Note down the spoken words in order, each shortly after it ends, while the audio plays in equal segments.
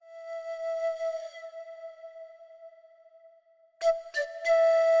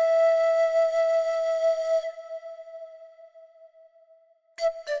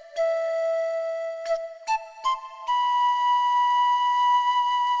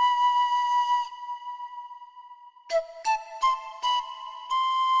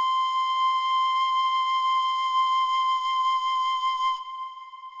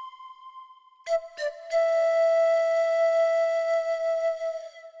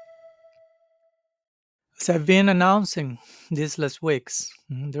As I've been announcing these last weeks,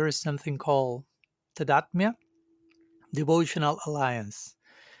 there is something called TADATMYA, Devotional Alliance.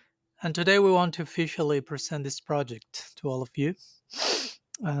 And today we want to officially present this project to all of you.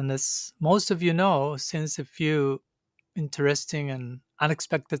 And as most of you know, since a few interesting and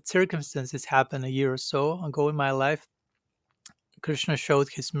unexpected circumstances happened a year or so ago in my life, Krishna showed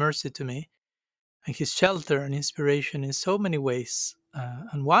his mercy to me and his shelter and inspiration in so many ways.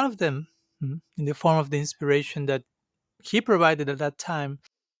 And one of them, in the form of the inspiration that he provided at that time,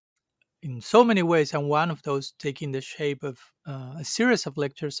 in so many ways, and one of those taking the shape of a series of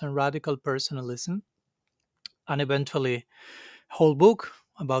lectures on radical personalism, and eventually a whole book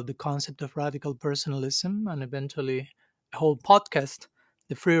about the concept of radical personalism, and eventually a whole podcast,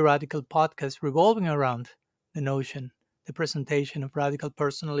 the Free Radical podcast, revolving around the notion, the presentation of radical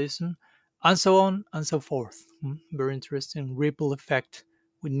personalism, and so on and so forth. Very interesting ripple effect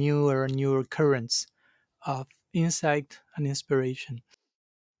with newer and newer currents of insight and inspiration.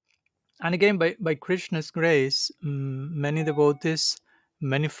 And again, by Krishna's grace, many devotees,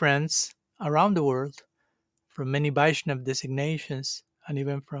 many friends around the world, from many Vaishnav designations, and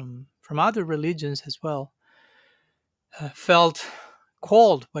even from other religions as well, felt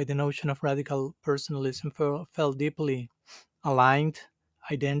called by the notion of radical personalism, felt deeply aligned,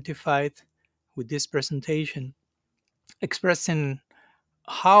 identified with this presentation, expressing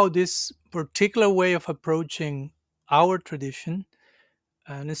how this particular way of approaching our tradition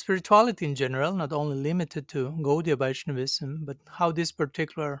and spirituality in general, not only limited to Gaudiya Vaishnavism, but how this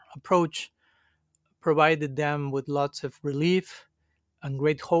particular approach provided them with lots of relief and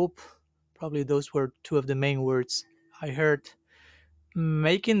great hope. Probably those were two of the main words I heard,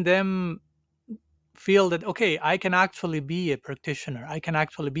 making them feel that, okay, I can actually be a practitioner, I can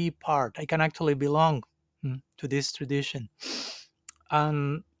actually be part, I can actually belong to this tradition.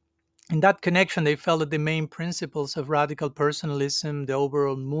 And in that connection, they felt that the main principles of radical personalism, the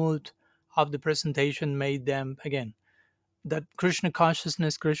overall mood of the presentation, made them, again, that Krishna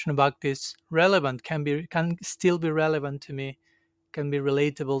consciousness, Krishna bhakti is relevant, can still be relevant to me, can be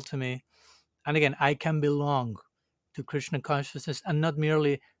relatable to me. And again, I can belong to Krishna consciousness and not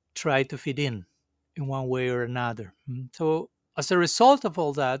merely try to fit in one way or another. So as a result of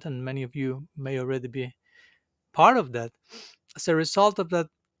all that, and many of you may already be part of that, as a result of that,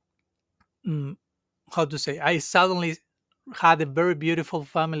 mm, how to say, I suddenly had a very beautiful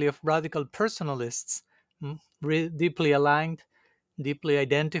family of radical personalists, deeply aligned, deeply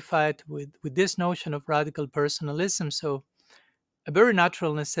identified with this notion of radical personalism. So a very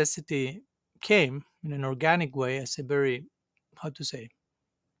natural necessity came in an organic way as a very, how to say,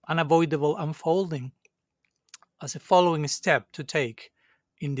 unavoidable unfolding, as a following step to take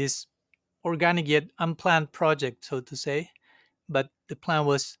in this organic yet unplanned project, so to say. But the plan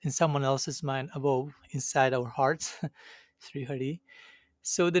was in someone else's mind above, inside our hearts, Sri Hari.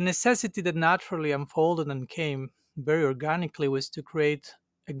 So the necessity that naturally unfolded and came very organically was to create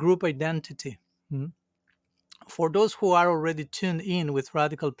a group identity. mm, For those who are already tuned in with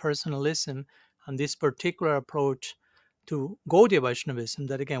radical personalism and this particular approach to Gaudiya Vaishnavism,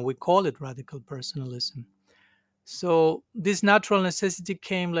 that again we call it radical personalism. So this natural necessity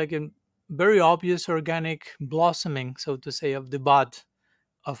came like a very obvious organic blossoming, so to say, of the bud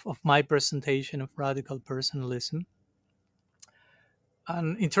of my presentation of radical personalism.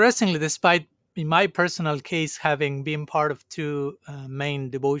 And interestingly, despite in my personal case having been part of two main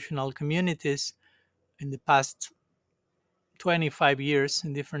devotional communities in the past 25 years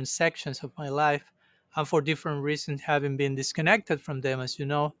in different sections of my life, and for different reasons having been disconnected from them, as you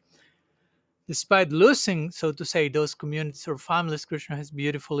know, despite losing, so to say, those communities or families, Krishna has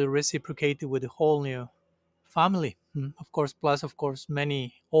beautifully reciprocated with a whole new family. Of course, plus, of course,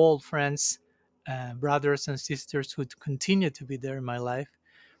 many old friends, brothers and sisters who continue to be there in my life.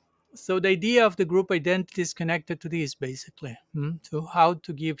 So the idea of the group identity is connected to this, basically, to how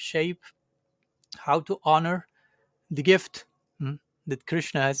to give shape, how to honor the gift that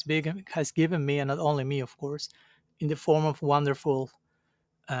Krishna has given me, and not only me, of course, in the form of wonderful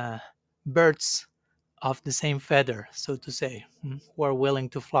uh, birds of the same feather, so to say, who are willing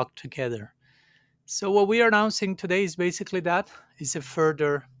to flock together. So what we are announcing today is basically that is a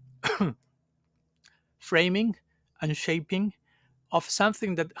further framing and shaping of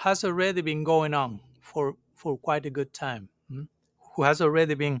something that has already been going on for quite a good time, who has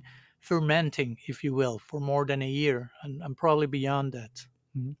already been fermenting, if you will, for more than a year and probably beyond that.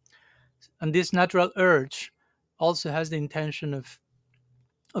 Mm. And this natural urge also has the intention of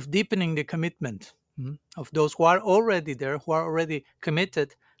deepening the commitment of those who are already there, who are already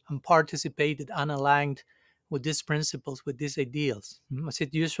committed and participated and aligned with these principles, with these ideals. As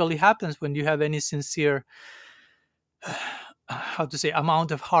it usually happens when you have any sincere, how to say,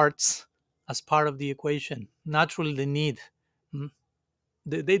 amount of hearts as part of the equation. Naturally, they need. mm,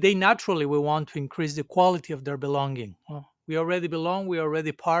 they naturally will want to increase the quality of their belonging. Well, we already belong, we are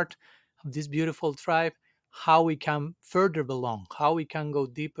already part of this beautiful tribe. How we can further belong, how we can go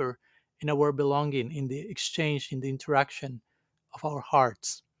deeper in our belonging, in the exchange, in the interaction of our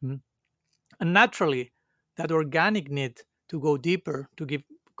hearts. And naturally, that organic need to go deeper, to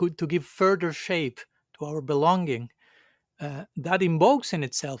give further shape to our belonging, that invokes in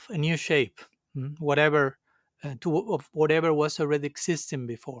itself a new shape, whatever of whatever was already existing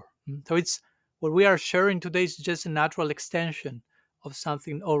before. So it's what we are sharing today is just a natural extension of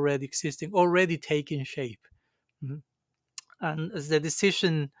something already existing, already taking shape. Mm. And as the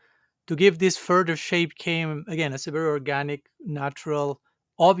decision to give this further shape came again as a very organic, natural,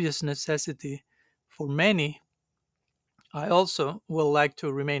 obvious necessity for many, I also will like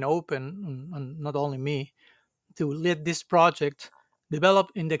to remain open, and not only me, to let this project develop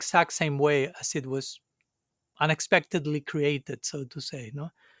in the exact same way as it was unexpectedly created, so to say. No,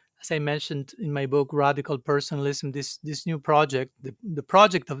 as I mentioned in my book, Radical Personalism, this new project, the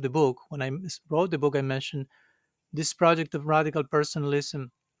project of the book. When I wrote the book, I mentioned this project of radical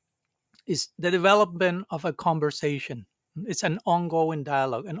personalism is the development of a conversation. It's an ongoing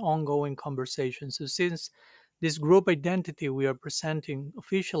dialogue, an ongoing conversation. So since this group identity we are presenting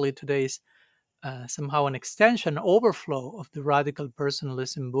officially today is somehow an extension, overflow of the radical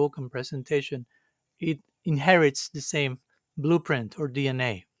personalism book and presentation, it inherits the same blueprint or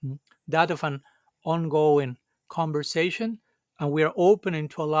DNA, that of an ongoing conversation, and we are opening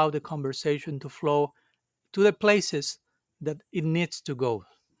to allow the conversation to flow to the places that it needs to go.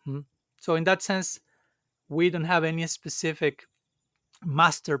 So, in that sense, we don't have any specific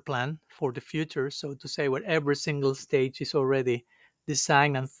master plan for the future, so to say, where every single stage is already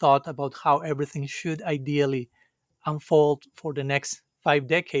designed and thought about how everything should ideally unfold for the next 5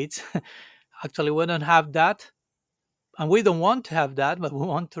 decades. Actually, we don't have that, and we don't want to have that, but we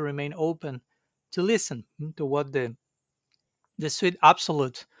want to remain open to listen to what the sweet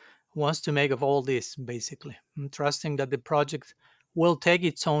absolute wants to make of all this, basically. Trusting that the project will take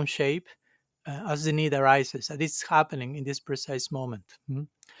its own shape as the need arises, that it's happening in this precise moment.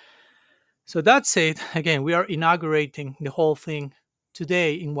 So that's it. Again, we are inaugurating the whole thing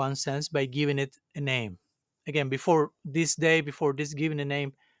today, in one sense, by giving it a name. Again, before this day, before this giving a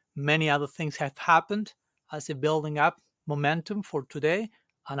name, many other things have happened as a building up momentum for today.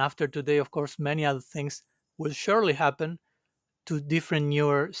 And after today, of course, many other things will surely happen to different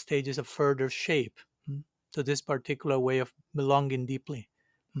newer stages of further shape to this particular way of belonging deeply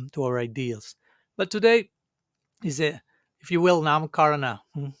to our ideals. But today is a, if you will, namkarana,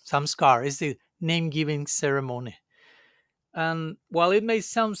 samskar, is the name giving ceremony. And while it may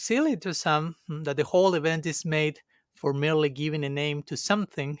sound silly to some that the whole event is made for merely giving a name to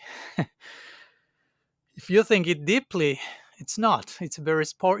something, if you think it deeply, it's not. It's a very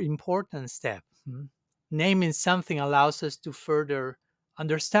important step. Naming something allows us to further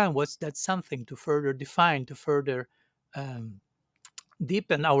understand what's that something, to further define, to further um,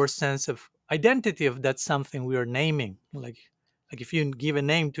 deepen our sense of identity of that something we are naming. Like if you give a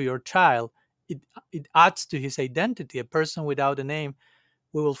name to your child, it adds to his identity. A person without a name,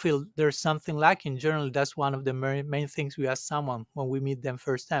 we will feel there's something lacking. Generally, that's one of the main things we ask someone when we meet them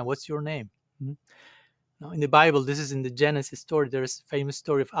first time. What's your name? Now, in the Bible, this is in the Genesis story. There's a famous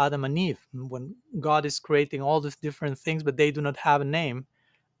story of Adam and Eve when God is creating all these different things, but they do not have a name,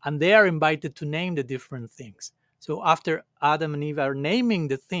 and they are invited to name the different things. So after Adam and Eve are naming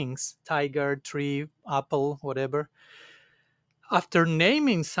the things, tiger, tree, apple, whatever, after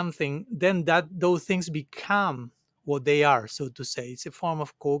naming something, then that those things become what they are, so to say. It's a form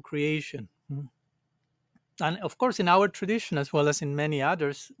of co-creation. And of course, in our tradition, as well as in many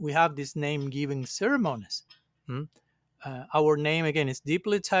others, we have these name giving ceremonies. Our name, again, is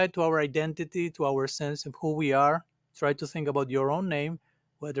deeply tied to our identity, to our sense of who we are. Try to think about your own name,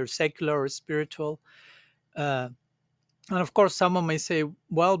 whether secular or spiritual. Uh, and of course, someone may say,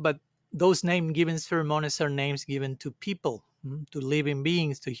 well, but those name giving ceremonies are names given to people, to living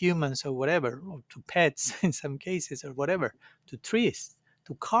beings, to humans, or whatever, or to pets in some cases, or whatever, to trees,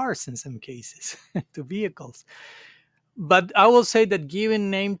 to cars in some cases, to vehicles. But I will say that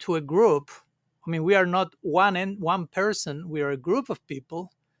giving name to a group, I mean, we are not one person, we are a group of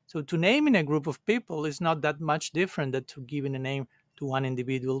people. So to naming a group of people is not that much different than to giving a name to one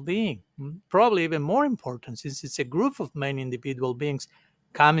individual being. Probably even more important, since it's a group of many individual beings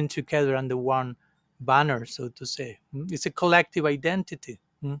coming together under one banner, so to say. It's a collective identity.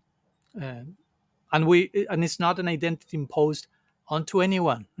 Uh, and it's not an identity imposed onto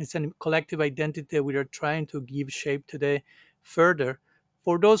anyone. It's a collective identity that we are trying to give shape today further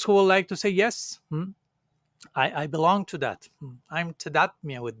for those who would like to say, yes, I belong to that. I'm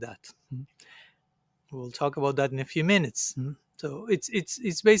Tadatmya with that. We'll talk about that in a few minutes. So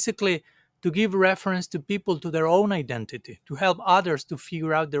it's basically to give reference to people to their own identity, to help others to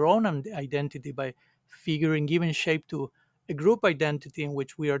figure out their own identity by giving shape to a group identity in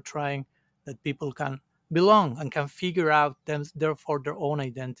which we are trying that people can belong and can figure out therefore their own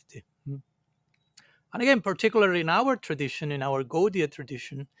identity. And again, particularly in our tradition, in our Gaudiya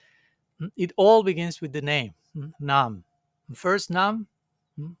tradition, it all begins with the name, Nam. First Nam,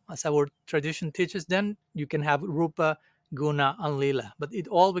 as our tradition teaches, then you can have Rupa, Guna, and Lila. But it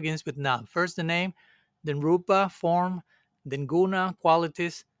all begins with Nam. First the name, then Rupa, form, then Guna,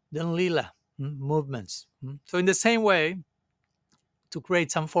 qualities, then Lila, movements. So in the same way, to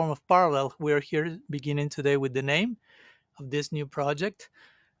create some form of parallel, we are here beginning today with the name of this new project.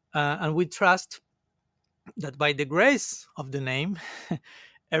 And we trust that by the grace of the name,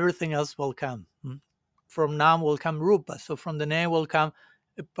 everything else will come. From Nam will come Rupa. So from the name will come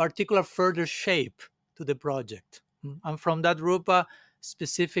a particular further shape to the project. And from that Rupa,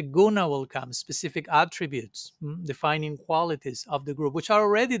 specific guna will come, specific attributes, defining qualities of the group, which are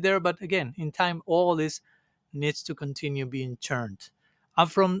already there, but again, in time, all this needs to continue being churned. And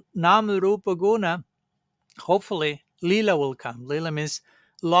from Nam, Rupa, Guna, hopefully Lila will come. Lila means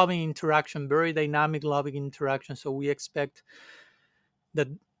loving interaction, very dynamic loving interaction. So we expect that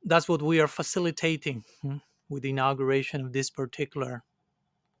that's what we are facilitating with the inauguration of this particular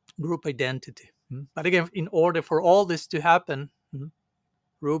group identity. But again, in order for all this to happen,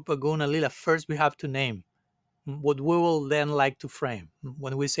 Rupa, Guna, Lila, first we have to name what we will then like to frame.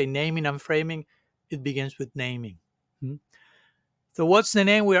 When we say naming and framing, it begins with naming. So what's the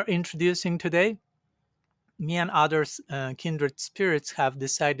name we are introducing today? Me and other kindred spirits have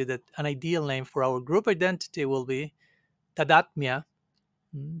decided that an ideal name for our group identity will be Tadatmya,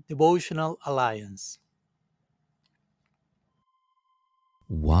 Devotional Alliance.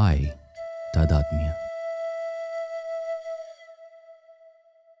 Why Tadatmya?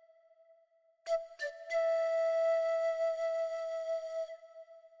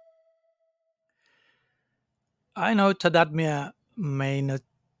 I know Tadatmya may not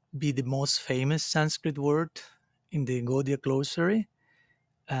be the most famous Sanskrit word in the Gaudiya glossary,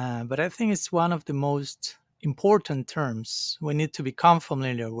 but I think it's one of the most important terms we need to become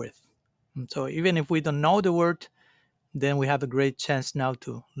familiar with. So even if we don't know the word, then we have a great chance now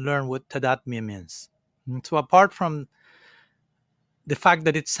to learn what Tadatmya means. So apart from the fact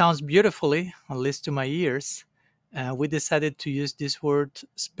that it sounds beautifully, at least to my ears, we decided to use this word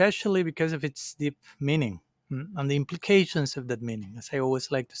especially because of its deep meaning and the implications of that meaning. As I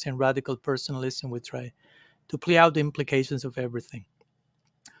always like to say in radical personalism, we try to play out the implications of everything.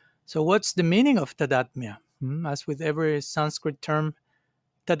 So, what's the meaning of Tadatmya? As with every Sanskrit term,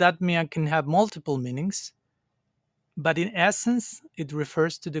 Tadatmya can have multiple meanings, but in essence, it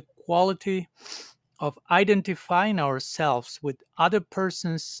refers to the quality of identifying ourselves with other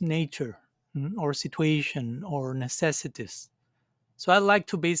person's nature or situation or necessities. So I like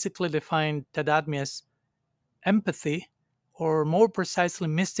to basically define Tadatmya as empathy, or more precisely,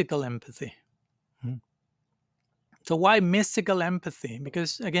 mystical empathy. So why mystical empathy?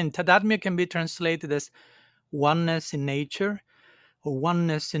 Because again, Tadatmya can be translated as oneness in nature, or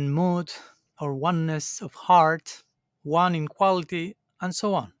oneness in mood, or oneness of heart, one in quality, and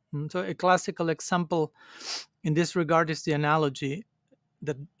so on. So a classical example in this regard is the analogy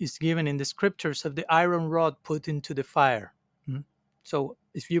that is given in the scriptures of the iron rod put into the fire. So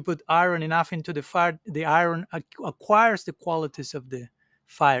if you put iron enough into the fire, the iron acquires the qualities of the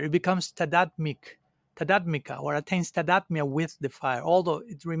fire. It becomes tadatmika, or attains tadatmya with the fire, although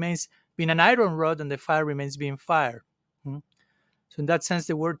it remains being an iron rod and the fire remains being fire. So in that sense,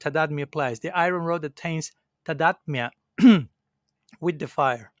 the word tadatmya applies. The iron rod attains tadatmya with the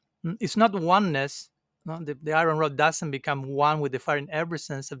fire. It's not oneness. No? The iron rod doesn't become one with the fire in every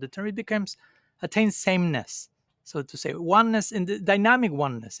sense of the term. It attains sameness, so to say. Oneness in the dynamic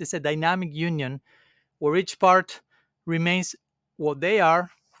oneness. It's a dynamic union where each part remains what they are,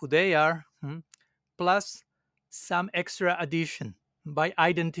 who they are, plus some extra addition by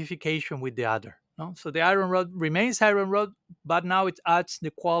identification with the other. No? So the iron rod remains iron rod, but now it adds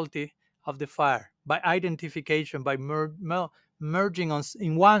the quality of the fire by identification, by merging on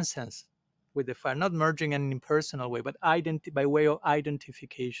in one sense. with the fire, not merging in an impersonal way, but by way of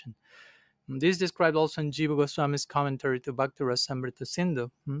identification. This is described also in Jiva Goswami's commentary to Bhakti Rasamrita Sindhu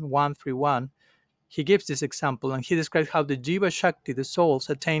 131. He gives this example and he describes how the Jiva Shakti, the souls,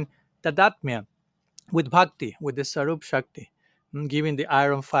 attain Tadatmya with bhakti, with the Sarup Shakti, giving the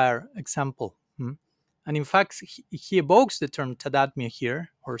iron fire example. And in fact, he evokes the term tadatmya here,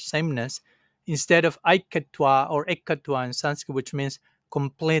 or sameness, instead of aikatva or ekatva in Sanskrit, which means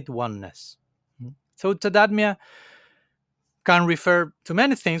complete oneness. So tadatmya can refer to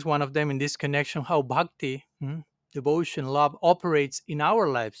many things. One of them in this connection, how bhakti, devotion, love operates in our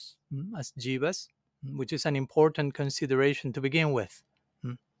lives as jivas, which is an important consideration to begin with.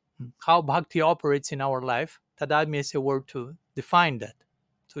 How bhakti operates in our life, tadatmya is a word to define that.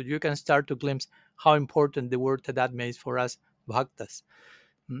 So you can start to glimpse how important the word tadatmya is for us bhaktas.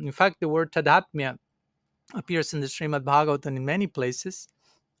 In fact, the word tadatmya appears in the Srimad Bhagavatam in many places,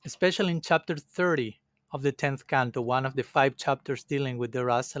 especially in chapter 30 of the 10th canto, one of the 5 chapters dealing with the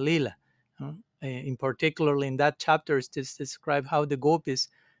Rasa Lila. In particular, in that chapter, it is described how the gopis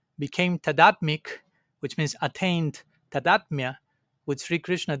became tadatmik, which means attained tadatmya, with Sri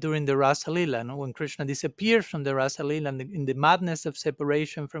Krishna during the Rasa Lila. When Krishna disappears from the Rasa Lila, and in the madness of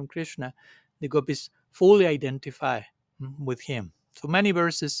separation from Krishna, the gopis fully identify with him. So many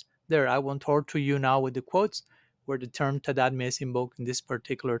verses there. I won't torture you now with the quotes where the term tadatmya is invoked in this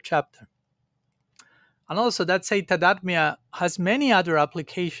particular chapter. And also that say tadatmya has many other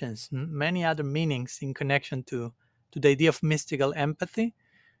applications, many other meanings in connection to the idea of mystical empathy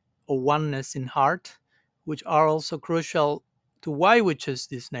or oneness in heart, which are also crucial to why we chose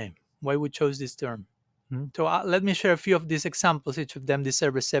this name, why we chose this term. So let me share a few of these examples. Each of them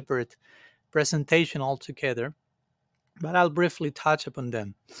deserve a separate presentation altogether, but I'll briefly touch upon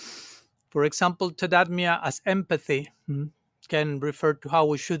them. For example, tadatmya as empathy can refer to how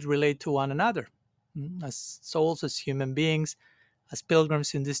we should relate to one another as souls, as human beings, as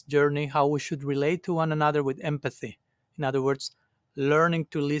pilgrims in this journey, how we should relate to one another with empathy. In other words, learning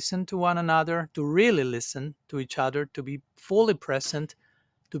to listen to one another, to really listen to each other, to be fully present,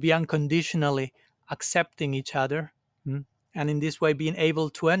 to be unconditionally accepting each other, and in this way being able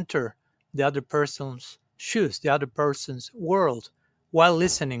to enter the other person's shoes, the other person's world, while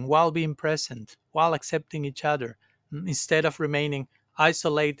listening, while being present, while accepting each other, instead of remaining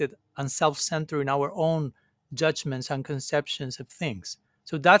isolated and self-centered in our own judgments and conceptions of things.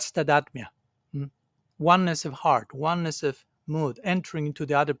 So that's tadatmya. Oneness of heart, oneness of mood, entering into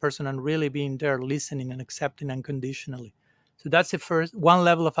the other person and really being there, listening and accepting unconditionally. So that's the first one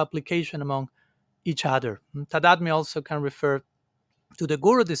level of application among each other. Tadatmya also can refer to the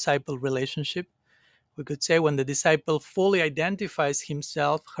guru-disciple relationship. We could say when the disciple fully identifies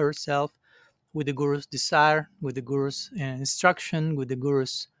himself, herself, with the guru's desire, with the guru's instruction, with the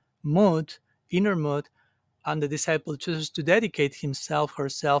guru's mood, inner mood, and the disciple chooses to dedicate himself,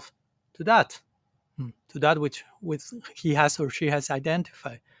 herself to that which with he has or she has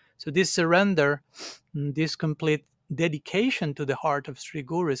identified. So this surrender, this complete dedication to the heart of Sri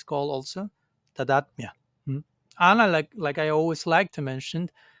Guru is called also tadatmya. And like I always like to mention,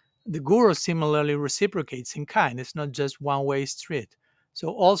 the guru similarly reciprocates in kind. It's not just one-way street. So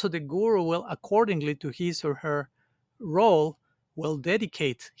also the guru will, accordingly to his or her role, will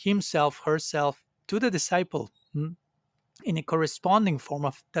dedicate himself, herself to the disciple in a corresponding form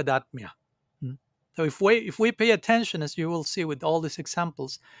of tadatmya. So if we pay attention, as you will see with all these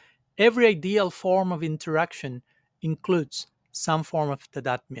examples, every ideal form of interaction includes some form of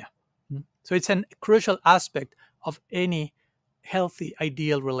tadatmya. So it's a crucial aspect of any healthy,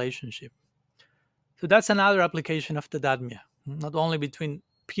 ideal relationship. So that's another application of tadatmya, not only between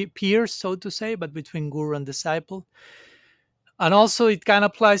peers, so to say, but between guru and disciple. And also it kind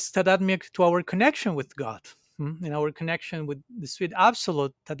of applies tadatmya to our connection with God. In our connection with the sweet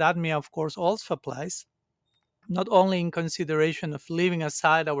absolute, tadatmya, of course, also applies, not only in consideration of leaving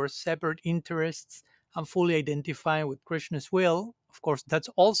aside our separate interests and fully identifying with Krishna's will. Of course, that's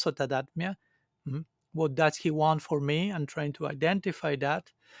also tadatmya. What does he want for me? And trying to identify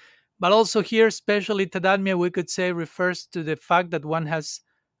that. But also here, especially tadatmya, we could say refers to the fact that one has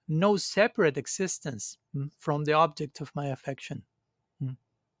no separate existence from the object of my affection.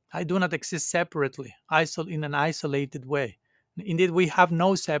 I do not exist separately, in an isolated way. Indeed, we have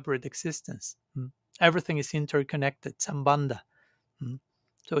no separate existence. Everything is interconnected, sambandha.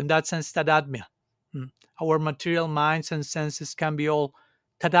 So in that sense, tadatmya. Our material minds and senses can be all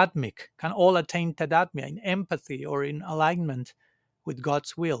tadatmic, can all attain tadatmya in empathy or in alignment with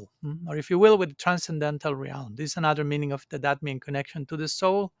God's will, or if you will, with the transcendental realm. This is another meaning of tadatmya in connection to the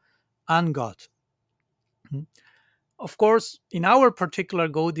soul and God. Of course, in our particular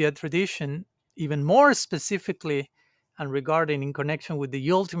Gaudiya tradition, even more specifically and regarding in connection with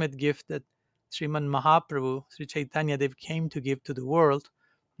the ultimate gift that Sriman Mahaprabhu, Sri Chaitanya Dev came to give to the world,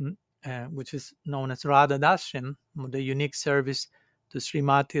 mm, which is known as Radha Dasyan, the unique service to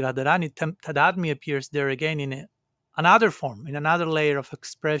Srimati Radharani, Tadatmi appears there again in another form, in another layer of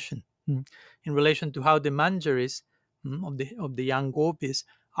expression, in relation to how the manjaris of the young gopis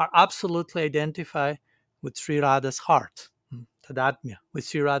are absolutely identified with Sri Radha's heart, Tadatmya, with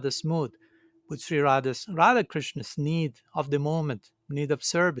Sri Radha's mood, with Sri Radha's Radha Krishna's need of the moment, need of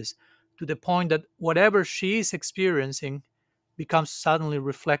service, to the point that whatever she is experiencing becomes suddenly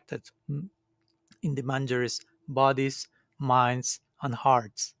reflected in the manjaris' bodies, minds, and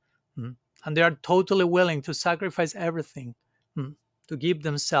hearts. And they are totally willing to sacrifice everything to give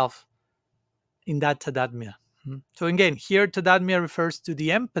themselves in that tadatmya. So again, here tadatmya refers to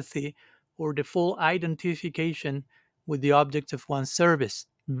the empathy or the full identification with the object of one's service.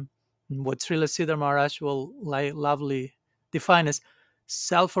 What Srila Siddhar Maharaj will lovely define as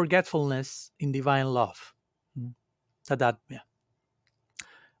self-forgetfulness in divine love. Tadatmya.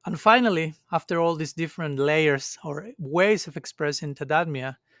 And finally, after all these different layers or ways of expressing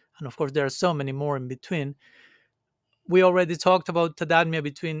tadatmya, and of course there are so many more in between, we already talked about tadatmya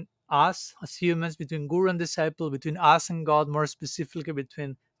between us as humans, between guru and disciple, between us and God, more specifically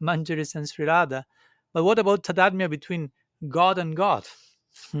between Manjaris and Sri Radha. But what about tadatmya between God and God?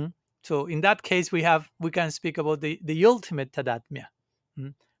 Hmm? So in that case, we can speak about the ultimate tadatmya,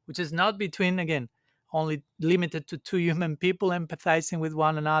 which is not between, again, only limited to two human people empathizing with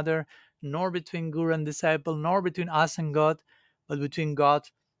one another, nor between guru and disciple, nor between us and God, but between God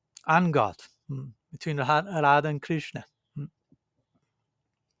and God, between Radha and Krishna,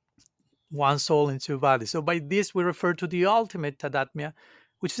 one soul in two bodies. So by this we refer to the ultimate tadatmya,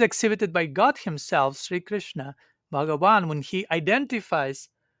 which is exhibited by God Himself, Sri Krishna, Bhagavan, when He identifies,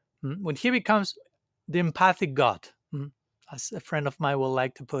 when He becomes the empathic God, as a friend of mine will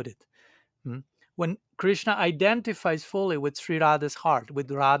like to put it. When Krishna identifies fully with Sri Radha's heart, with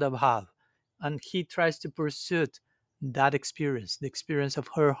Radha Bhav, and he tries to pursue that experience, the experience of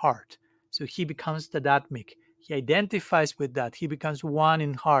her heart. So he becomes tadatmic. He identifies with that. He becomes one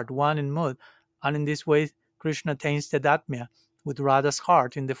in heart, one in mood. And in this way, Krishna attains tadatmya with Radha's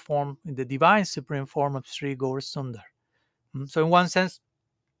heart in the form, in the divine supreme form of Sri Gaur Sundar. So in one sense,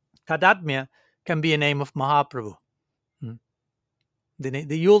 tadatmya can be a name of Mahaprabhu,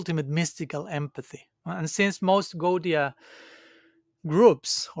 the ultimate mystical empathy. And since most Gaudiya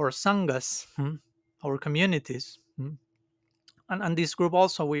groups or sanghas or communities, and this group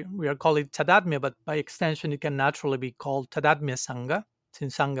also we are calling Tadatmya, but by extension it can naturally be called Tadatmya Sangha,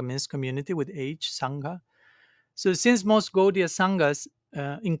 since Sangha means community with H, Sangha. So since most Gaudiya Sanghas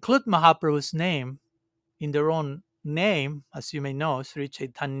include Mahaprabhu's name in their own name, as you may know, Sri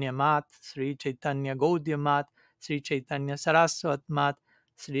Chaitanya Mat, Sri Chaitanya Gaudiya Mat, Sri Chaitanya Saraswat Mat,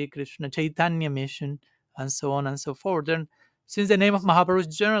 Sri Krishna Chaitanya Mission, and so on and so forth. And since the name of Mahaprabhu is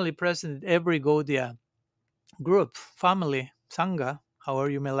generally present in every Gaudiya group, family, Sangha, however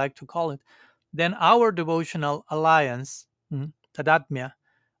you may like to call it, then our devotional alliance, Tadatmya,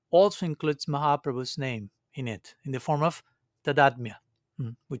 also includes Mahaprabhu's name in it, in the form of Tadatmya,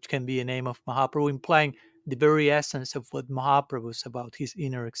 which can be a name of Mahaprabhu, implying the very essence of what Mahaprabhu is about, his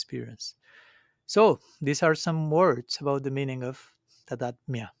inner experience. So, these are some words about the meaning of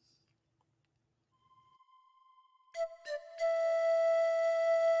Tadatmya.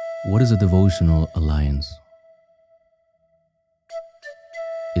 What is a devotional alliance?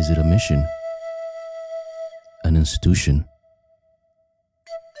 Is it a mission, an institution,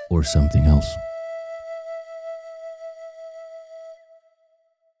 or something else?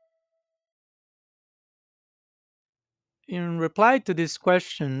 In reply to this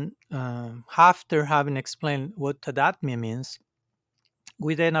question, after having explained what Tadatmya means,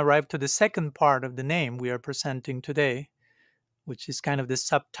 we then arrive to the second part of the name we are presenting today, which is kind of the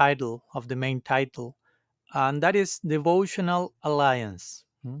subtitle of the main title, and that is Devotional Alliance,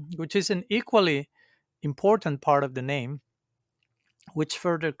 which is an equally important part of the name, which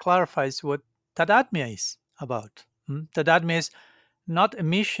further clarifies what Tadatmya is about. Tadatmya is not a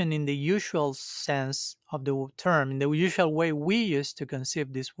mission in the usual sense of the term, in the usual way we used to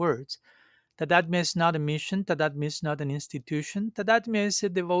conceive these words. Tadatmya is not a mission, Tadatmya is not an institution, Tadatmya is a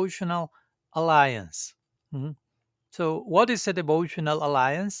devotional alliance. So, what is a devotional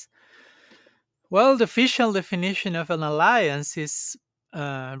alliance? Well, the official definition of an alliance is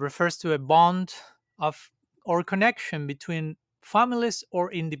refers to a bond of or connection between families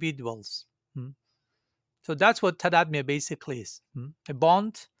or individuals. So that's what tadatmya basically is: a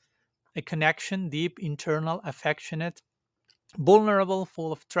bond a connection, deep, internal, affectionate, vulnerable,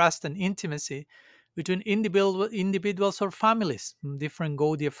 full of trust and intimacy between individuals or families, different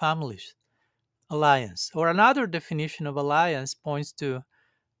Gaudiya families. Alliance, or another definition of alliance, points to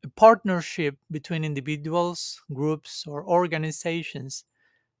a partnership between individuals, groups, or organizations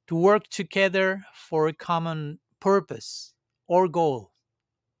to work together for a common purpose or goal.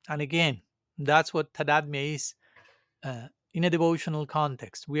 And again, that's what Tadatmya is in a devotional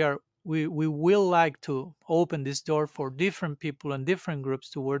context. We will like to open this door for different people and different groups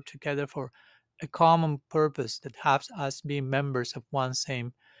to work together for a common purpose that has us being members of one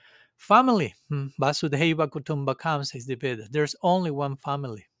same family. Vasudhaiva Kutumbakam, says the Veda. There's only one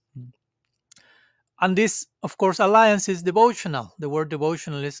family. And this, of course, alliance is devotional. The word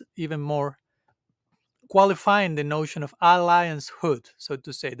devotional is even more qualifying the notion of alliancehood, so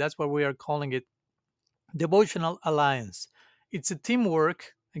to say. That's why we are calling it devotional alliance. It's a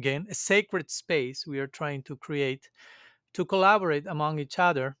teamwork, again, a sacred space we are trying to create to collaborate among each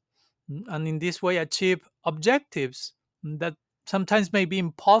other, and in this way achieve objectives that sometimes may be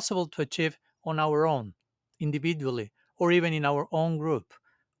impossible to achieve on our own, individually, or even in our own group,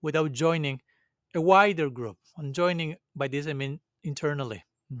 without joining a wider group. And joining, by this I mean internally.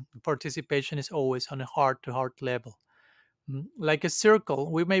 Participation is always on a heart to heart level. Like a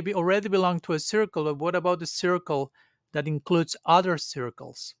circle, we maybe already belong to a circle, but what about the circle that includes other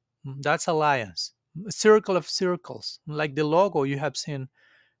circles? That's alliance. A circle of circles, like the logo you have seen.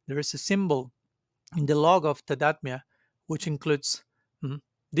 There is a symbol in the logo of Tadatmya which includes mm,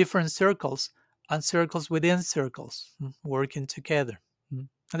 different circles and circles within circles working together. And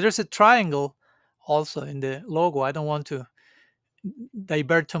there's a triangle also in the logo. I don't want to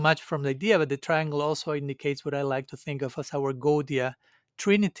divert too much from the idea, but the triangle also indicates what I like to think of as our Gaudiya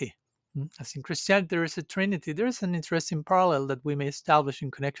Trinity. As in Christianity, there is a Trinity. There is an interesting parallel that we may establish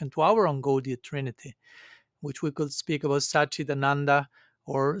in connection to our own Gaudiya Trinity, which we could speak about Satchidananda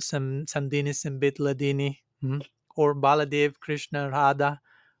or some Sandini Sambit Ladini, or Baladev, Krishna, Radha,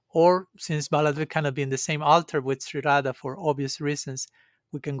 or since Baladev cannot be in the same altar with Sri Radha for obvious reasons,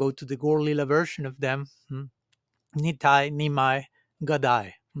 we can go to the Gaur Lila version of them. Nitai, Nimai,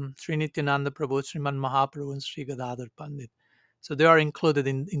 Gadai, Sri Nityananda Prabhu, Sriman Mahaprabhu, and Sri Gadadhar Pandit. So they are included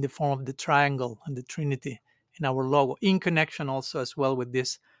in the form of the triangle and the Trinity in our logo, in connection also as well with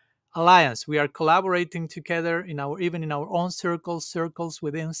this alliance. We are collaborating together in our even in our own circles, circles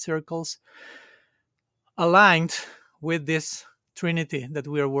within circles, aligned with this Trinity that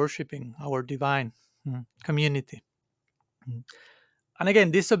we are worshiping, our divine community. And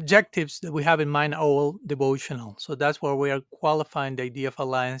again, these objectives that we have in mind are all devotional. So that's where we are qualifying the idea of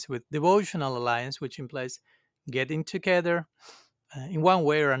alliance with devotional alliance, which implies getting together in one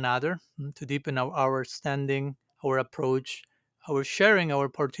way or another to deepen our standing, our approach, our sharing, our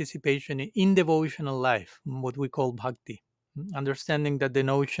participation in devotional life, what we call bhakti. Understanding that the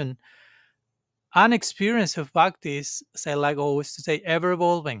notion and experience of bhakti is, as I like always to say, ever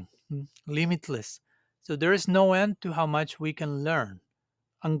evolving, limitless. So there is no end to how much we can learn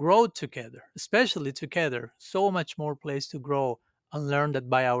and grow together, especially together. So much more place to grow and learn that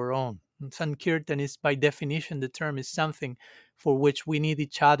by our own. And Sankirtan is, by definition, the term is something for which we need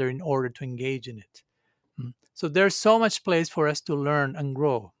each other in order to engage in it. So there's so much place for us to learn and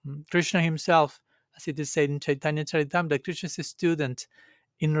grow. Krishna himself, as it is said in Chaitanya Charitamrita, that Krishna is a student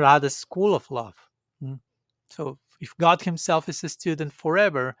in Radha's school of love. Mm. So if God himself is a student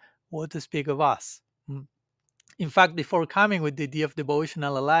forever, what to speak of us? In fact, before coming with the idea of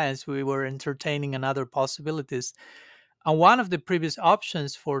devotional alliance, we were entertaining another possibilities. And one of the previous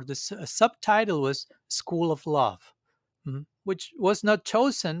options for the subtitle was School of Love, which was not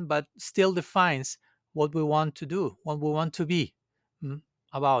chosen, but still defines what we want to do, what we want to be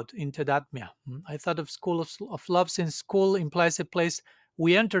about in Tadatmya. I thought of School of Love since school implies a place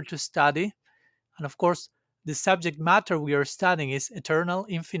we enter to study. And of course, the subject matter we are studying is eternal,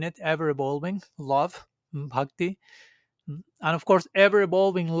 infinite, ever evolving love, bhakti. And of course, ever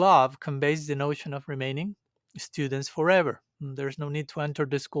evolving love conveys the notion of remaining students forever. There's no need to enter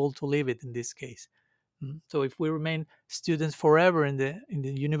the school to leave it in this case. So if we remain students forever in the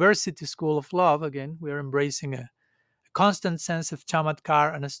university school of love, again, we are embracing a constant sense of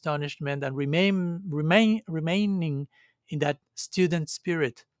chamatkar and astonishment and remaining in that student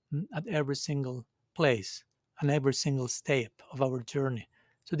spirit at every single place and every single step of our journey.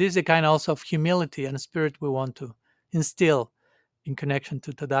 So this is a kind also of humility and spirit we want to instill in connection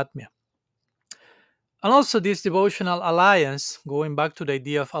to Tadatmya. And also this devotional alliance, going back to the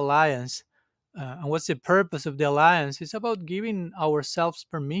idea of alliance, and what's the purpose of the alliance? It's about giving ourselves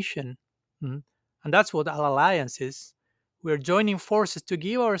permission, and that's what alliance is. We're joining forces to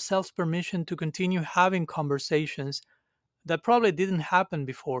give ourselves permission to continue having conversations that probably didn't happen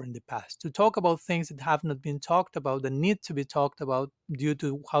before in the past, to talk about things that have not been talked about, that need to be talked about due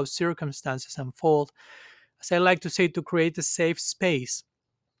to how circumstances unfold. As I like to say, to create a safe space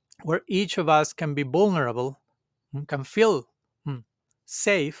where each of us can be vulnerable, can feel mm,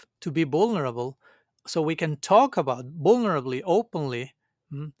 safe to be vulnerable, so we can talk about vulnerably, openly.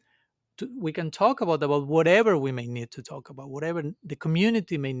 mm, we can talk about whatever we may need to talk about, whatever the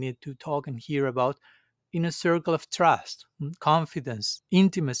community may need to talk and hear about, in a circle of trust, confidence,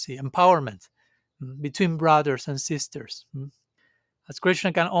 intimacy, empowerment, between brothers and sisters. As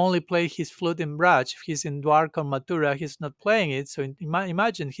Krishna can only play his flute in Braj, if he's in Dwarka or Mathura, he's not playing it. So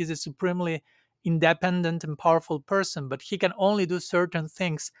imagine he's a supremely independent and powerful person, but he can only do certain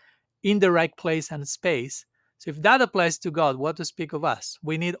things in the right place and space. So if that applies to God, what to speak of us?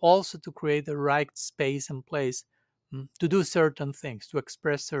 We need also to create the right space and place, to do certain things, to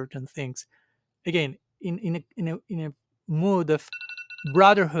express certain things. Again, in a mood of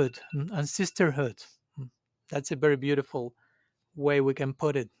brotherhood, and sisterhood. That's a very beautiful way we can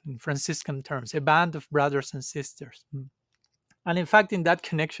put it in Franciscan terms, a band of brothers and sisters. And in fact, in that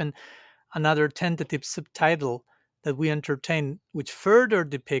connection, another tentative subtitle that we entertain, which further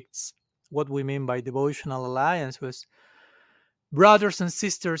depicts what we mean by devotional alliance, was brothers and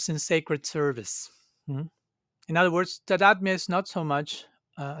sisters in sacred service. Mm. In other words, Tadatmya is not so much,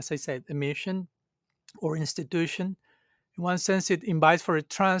 as I said, a mission or institution. In one sense, it invites for a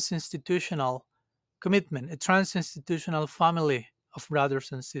trans institutional commitment, a trans institutional family of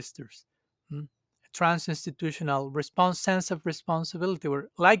brothers and sisters, a trans institutional sense of responsibility where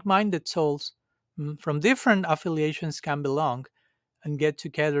like minded souls, from different affiliations can belong and get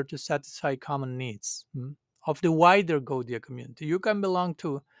together to satisfy common needs, of the wider Gaudiya community. You can belong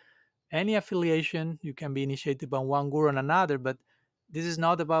to any affiliation, you can be initiated by one guru and another, but this is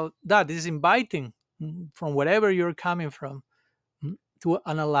not about that. This is inviting, from wherever you're coming from, to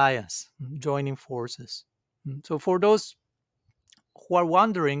an alliance, joining forces. So, for those who are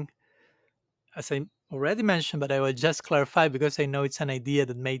wondering, as I already mentioned, but I will just clarify because I know it's an idea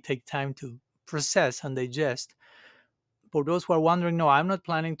that may take time to process and digest. For those who are wondering, no, I'm not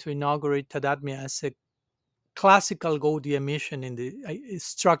planning to inaugurate Tadatmya as a classical Gaudiya mission in the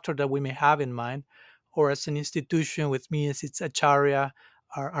structure that we may have in mind, or as an institution with me as its acharya,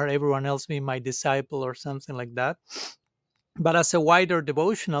 or everyone else being my disciple, or something like that, but as a wider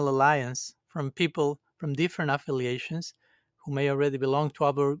devotional alliance from people from different affiliations who may already belong to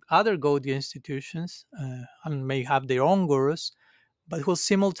other Gaudiya institutions, and may have their own gurus, but who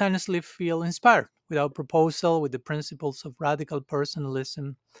simultaneously feel inspired with our proposal, with the principles of radical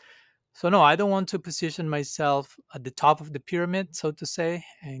personalism. So, no, I don't want to position myself at the top of the pyramid, so to say,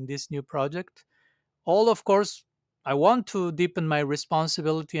 in this new project. All, of course, I want to deepen my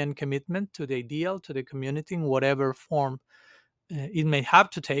responsibility and commitment to the ideal, to the community, in whatever form it may have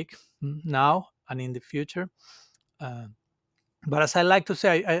to take, now and in the future. Uh, but as I like to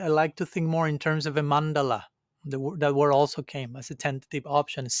say, I like to think more in terms of a mandala. That word also came as a tentative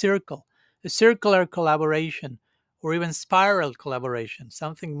option, a circular collaboration, or even spiral collaboration.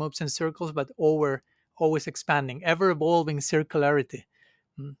 Something moves in circles, but always expanding, ever evolving circularity.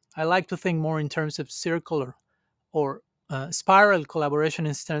 I like to think more in terms of circular or spiral collaboration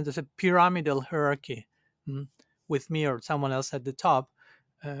instead of a pyramidal hierarchy, mm, with me or someone else at the top,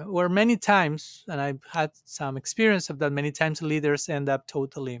 where many times, and I've had some experience of that, many times leaders end up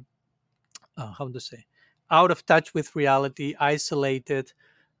totally, how to say, out of touch with reality, isolated,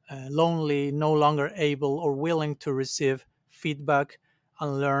 lonely, no longer able or willing to receive feedback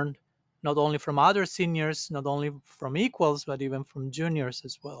and learn, not only from other seniors, not only from equals, but even from juniors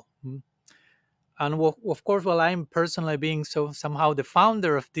as well. And of course, while I'm personally being so somehow the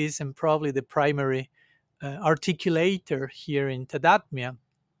founder of this and probably the primary articulator here in Tadatmya,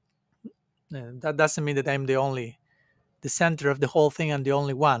 that doesn't mean that I'm the center of the whole thing and the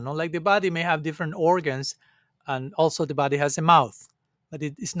only one. No? Like the body may have different organs, and also the body has a mouth, but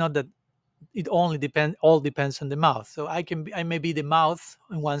it's not that it only depends on the mouth. So I may be the mouth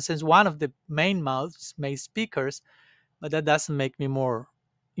in one sense, one of the main mouths, main speakers, but that doesn't make me more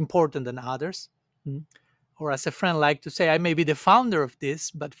important than others. Mm. Or as a friend like to say, I may be the founder of this,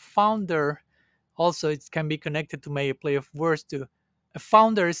 but founder also it can be connected to maybe a play of words to a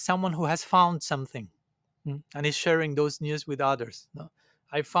founder is someone who has found something, and is sharing those news with others. No?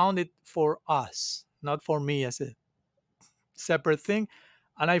 I found it for us, not for me as a separate thing,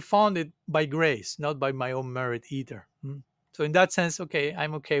 and I found it by grace, not by my own merit either. So in that sense, okay,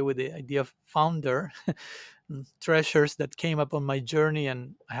 I'm okay with the idea of founder. Treasures that came up on my journey,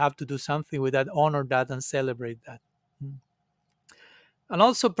 and I have to do something with that, honor that, and celebrate that. And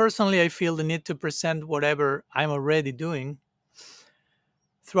also, personally, I feel the need to present whatever I'm already doing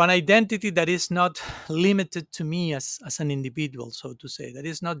through an identity that is not limited to me as an individual, so to say. That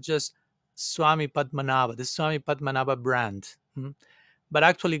is not just Swami Padmanabha, the Swami Padmanabha brand, but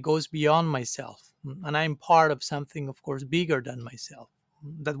actually goes beyond myself. And I'm part of something, of course, bigger than myself.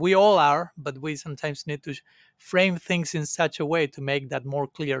 That we all are, but we sometimes need to frame things in such a way to make that more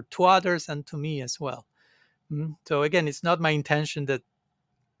clear to others and to me as well. So, again, it's not my intention that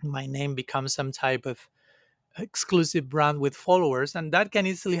my name becomes some type of exclusive brand with followers, and that can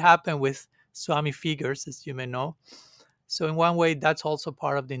easily happen with Swami figures, as you may know. So, in one way, that's also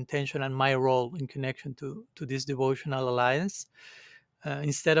part of the intention and my role in connection to this devotional alliance.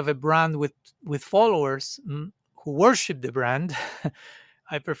 Instead of a brand with followers who worship the brand,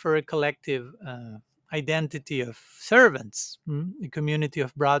 I prefer a collective identity of servants, a community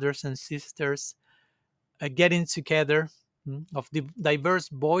of brothers and sisters getting together, of the diverse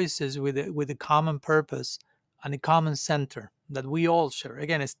voices with a common purpose and a common center that we all share.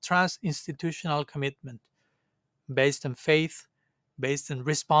 Again, it's trans-institutional commitment based on faith, based on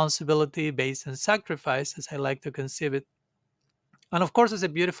responsibility, based on sacrifice, as I like to conceive it. And of course, it's a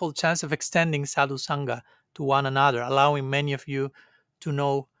beautiful chance of extending sadhu sangha to one another, allowing many of you to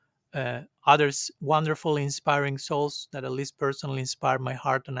know others wonderful, inspiring souls that at least personally inspire my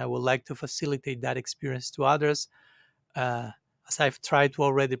heart, and I would like to facilitate that experience to others, uh, as I've tried to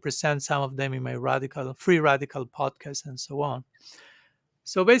already present some of them in my radical free radical podcast and so on.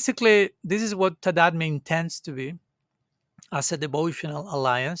 So basically, this is what Tadatme intends to be as a devotional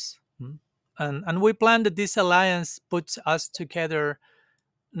alliance. And we plan that this alliance puts us together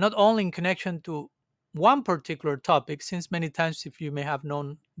not only in connection to one particular topic, since many times, if you may have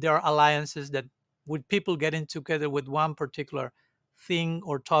known, there are alliances that with people getting together with one particular thing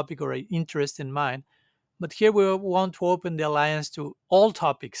or topic or interest in mind. But here we want to open the alliance to all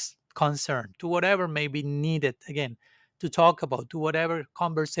topics concerned, to whatever may be needed, again, to talk about, to whatever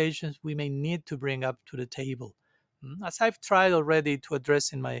conversations we may need to bring up to the table. As I've tried already to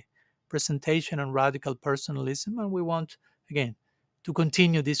address in my presentation on radical personalism, and we want, again, to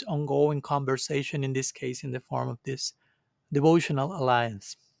continue this ongoing conversation, in this case, in the form of this devotional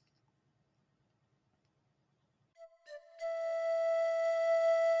alliance.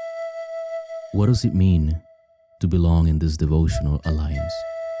 What does it mean to belong in this devotional alliance?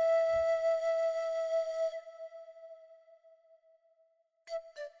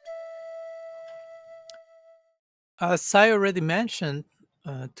 As I already mentioned,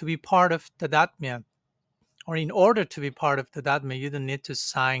 to be part of Tadatmya, or in order to be part of Tadatmya, you don't need to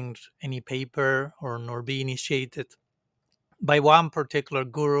sign any paper or nor be initiated by one particular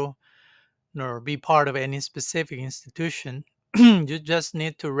guru nor be part of any specific institution. You just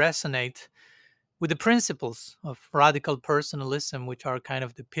need to resonate with the principles of radical personalism, which are kind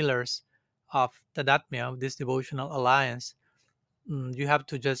of the pillars of Tadatmya, of this devotional alliance. You have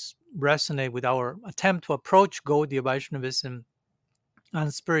to just resonate with our attempt to approach Gaudiya Vaishnavism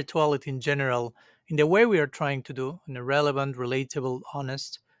and spirituality in general in the way we are trying to do, in a relevant, relatable,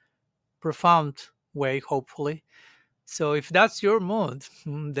 honest, profound way, hopefully. So if that's your mood,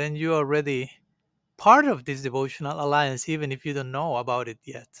 then you're already part of this devotional alliance, even if you don't know about it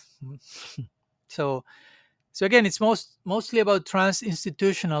yet. So so again, it's mostly about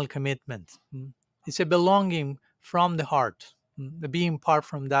trans-institutional commitment. It's a belonging from the heart, the being part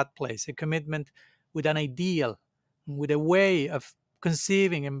from that place, a commitment with an ideal, with a way of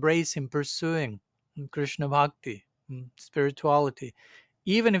conceiving, embracing, pursuing Krishna bhakti, spirituality,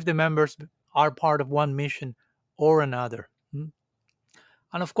 even if the members are part of one mission or another.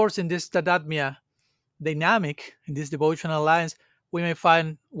 And of course, in this Tadatmya dynamic, in this devotional alliance, we may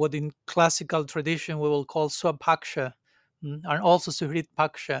find what in classical tradition we will call swapaksha, and also suhrit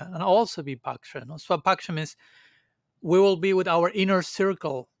paksha, and also vipaksha. No? Swapaksha means we will be with our inner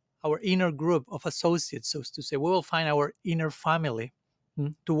circle, our inner group of associates, so to say. We will find our inner family,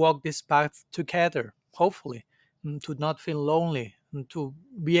 to walk this path together, hopefully, to not feel lonely, and to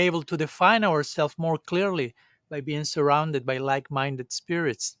be able to define ourselves more clearly by being surrounded by like minded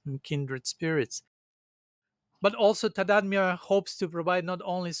spirits and kindred spirits. But also, Tadadmya hopes to provide not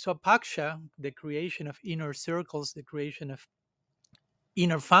only swapaksha, the creation of inner circles, the creation of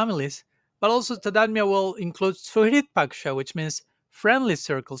inner families, but also Tadadmya will include suhrit paksha, which means friendly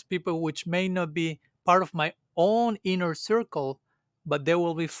circles, people which may not be part of my own inner circle, but there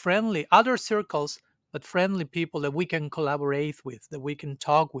will be friendly other circles, but friendly people that we can collaborate with, that we can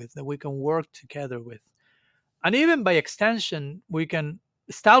talk with, that we can work together with. And even by extension, we can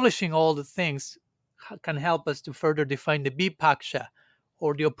establishing all the things can help us to further define the bipaksha,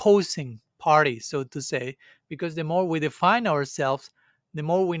 or the opposing party, so to say, because the more we define ourselves, the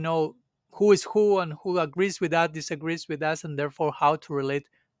more we know who is who and who agrees with us, disagrees with us, and therefore how to relate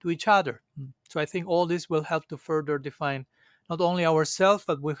to each other. So I think all this will help to further define not only ourselves,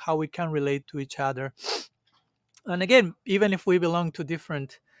 but with how we can relate to each other. And again, even if we belong to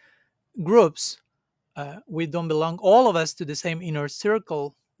different groups, we don't belong, all of us, to the same inner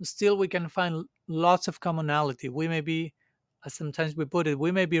circle, still we can find lots of commonality. We may be, as sometimes we put it,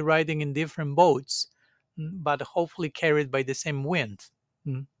 we may be riding in different boats, but hopefully carried by the same wind,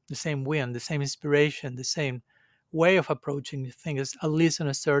 the same wind, the same inspiration, the same way of approaching things, at least on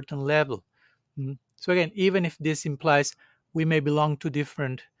a certain level. So again, even if this implies we may belong to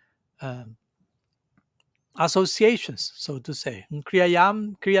different um, associations, so to say.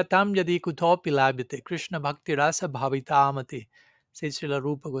 Kriyatam yadi kutopi labhyate, Krishna bhakti rasa bhavitamati, says Srila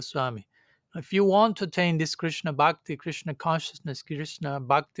Rupa Goswami. If you want to attain this Krishna bhakti, Krishna consciousness, Krishna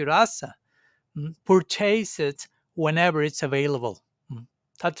bhakti rasa, purchase it whenever it's available.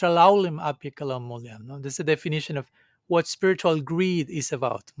 Tatra laulim apyakalam mulyam. No? This is the definition of what spiritual greed is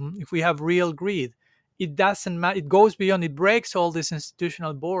about. If we have real greed, it doesn't matter. It goes beyond. It breaks all these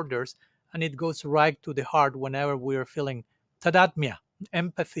institutional borders, and it goes right to the heart whenever we are feeling tadatmya,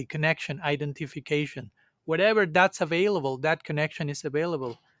 empathy, connection, identification. Whatever that's available, that connection is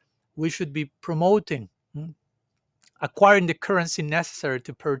available. We should be promoting, acquiring the currency necessary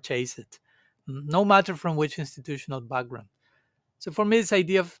to purchase it, no matter from which institutional background. So for me, this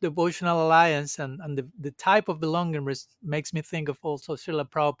idea of devotional alliance and the type of belonging makes me think of also Srila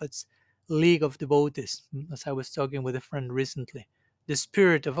Prabhupada's League of Devotees, as I was talking with a friend recently. The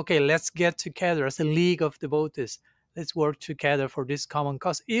spirit of, okay, let's get together as a League of Devotees. Let's work together for this common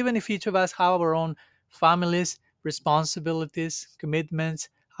cause. Even if each of us have our own families, responsibilities, commitments,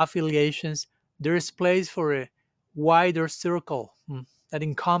 affiliations, there is place for a wider circle that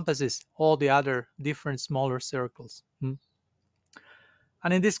encompasses all the other different smaller circles.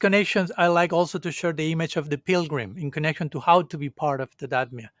 And in these connections, I like also to share the image of the pilgrim in connection to how to be part of the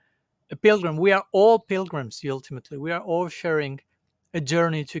Tatmya. A pilgrim, we are all pilgrims ultimately. We are all sharing a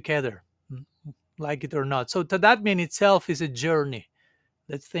journey together, like it or not. So Tadatmya in itself is a journey.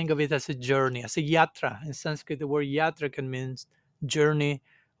 Let's think of it as a journey, as a yatra. In Sanskrit, the word yatra can mean journey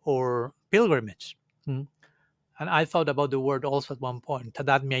or pilgrimage. And I thought about the word also at one point,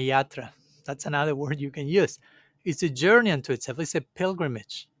 Tadatmya Yatra. That's another word you can use. It's a journey unto itself. It's a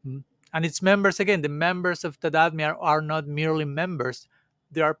pilgrimage. And its members, again, the members of Tadatmya are not merely members,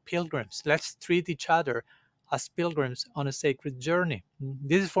 they are pilgrims. Let's treat each other as pilgrims on a sacred journey.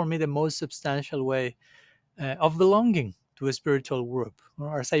 This is for me the most substantial way of belonging to a spiritual group.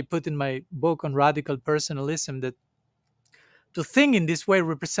 Or as I put in my book on radical personalism, that to think in this way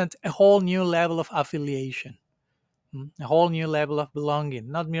represents a whole new level of affiliation, a whole new level of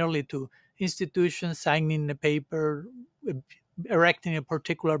belonging, not merely to institutions, signing a paper, e- erecting a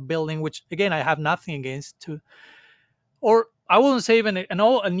particular building, which again I have nothing against. To, or I wouldn't say even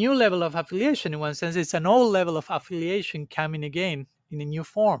a new level of affiliation. In one sense, it's an old level of affiliation coming again in a new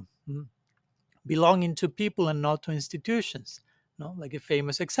form, belonging to people and not to institutions. No, like a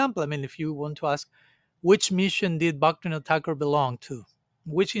famous example. I mean, if you want to ask, which mission did Bhaktivinoda Thakur belong to?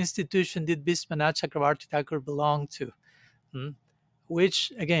 Which institution did Biswanath Chakravarti Thakur belong to? Hmm?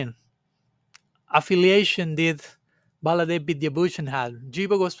 Which, again, affiliation did Baladev Vidyabhushan had?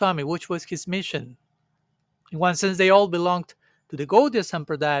 Jiva Goswami, which was his mission? In one sense, they all belonged to the Gaudiya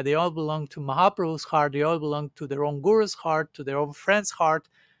Sampradaya, they all belonged to Mahaprabhu's heart, they all belonged to their own guru's heart, to their own friend's heart.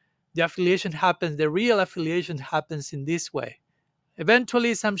 The affiliation happens, the real affiliation happens in this way.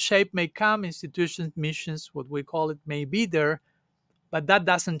 Eventually, some shape may come, institutions, missions, what we call it, may be there, but that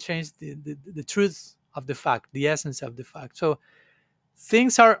doesn't change the truth of the fact, the essence of the fact. So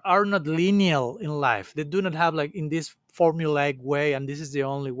things are not linear in life. They do not have like in this formulaic way, and this is the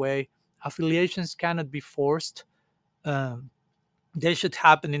only way. Affiliations cannot be forced. Um, they should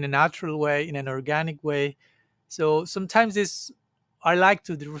happen in a natural way, in an organic way. So sometimes this, I like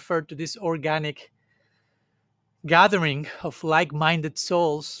to refer to this organic gathering of like-minded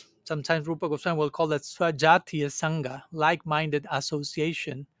souls. Sometimes Rupa Goswami will call that Swajatiya Sangha, like-minded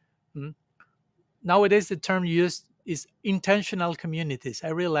association. Mm. Nowadays the term used is intentional communities. I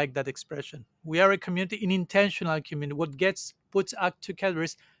really like that expression. We are a community, in intentional community. What gets puts us together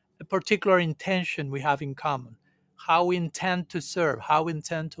is a particular intention we have in common, how we intend to serve, how we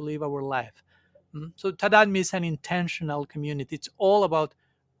intend to live our life. So Tadatmi is an intentional community. It's all about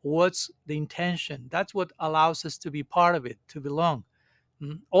what's the intention. That's what allows us to be part of it, to belong.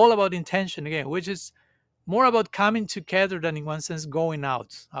 All about intention again, which is more about coming together than in one sense going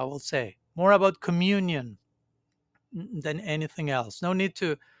out, I will say. More about communion than anything else. No need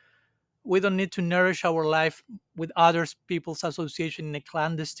to We don't need to nourish our life with others people's association in a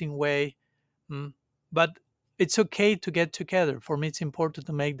clandestine way. Mm. But it's okay to get together. For me, it's important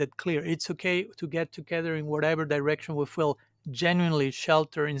to make that clear. It's okay to get together in whatever direction we feel genuinely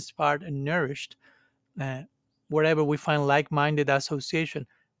sheltered, inspired, and nourished, uh, wherever we find like minded association,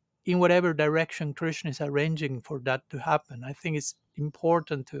 in whatever direction Krishna is arranging for that to happen. I think it's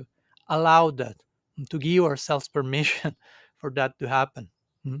important to allow that, to give ourselves permission for that to happen.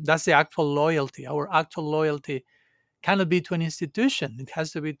 That's the actual loyalty. Our actual loyalty cannot be to an institution, it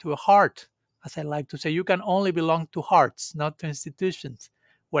has to be to a heart. As I like to say, you can only belong to hearts, not to institutions.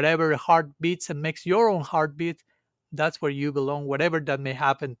 Whatever a heart beats and makes your own heart beat, that's where you belong, whatever that may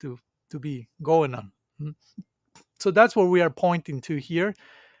happen to be going on. Mm. So that's what we are pointing to here.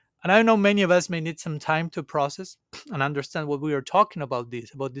 And I know many of us may need some time to process and understand what we are talking about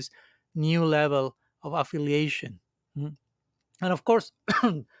this new level of affiliation. Mm. And of course,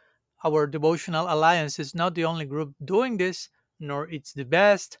 our devotional alliance is not the only group doing this, nor it's the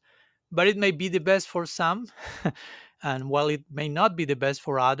best, but it may be the best for some. And while it may not be the best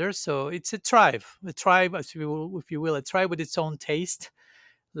for others, so it's a tribe, as you will, if you will, a tribe with its own taste,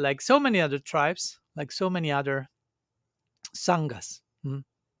 like so many other tribes, like so many other sanghas. Mm.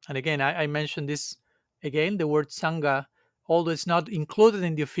 And again, I mentioned this again, the word sangha, although it's not included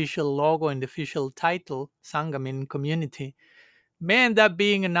in the official logo and the official title, sangha meaning community, may end up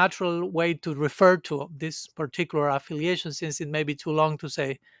being a natural way to refer to this particular affiliation, since it may be too long to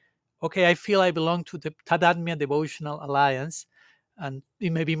say, okay, I feel I belong to the Tadatmya Devotional Alliance. And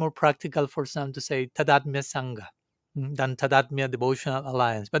it may be more practical for some to say Tadatmya Sangha, than Tadatmya Devotional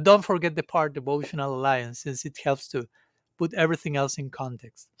Alliance. But don't forget the part Devotional Alliance, since it helps to put everything else in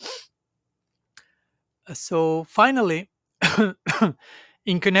context. So, finally,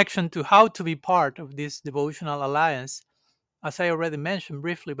 in connection to how to be part of this devotional alliance, as I already mentioned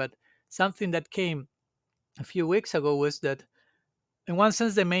briefly, but something that came a few weeks ago was that, in one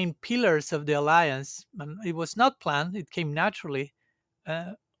sense, the main pillars of the alliance, and it was not planned, it came naturally,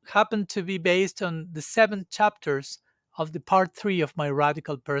 uh, happened to be based on the 7 chapters of the part 3 of my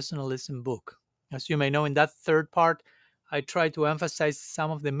Radical Personalism book. As you may know, in that third part, I try to emphasize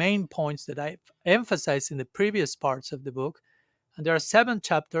some of the main points that I emphasized in the previous parts of the book. And there are 7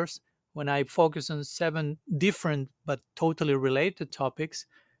 chapters when I focus on 7 different but totally related topics.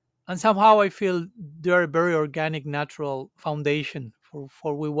 And somehow I feel they're a very organic, natural foundation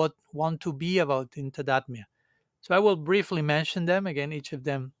for we what want to be about in Tadatmya. So I will briefly mention them. Again, each of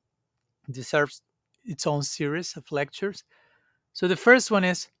them deserves its own series of lectures. So the first one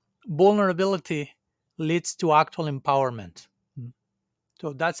is vulnerability leads to actual empowerment. Mm.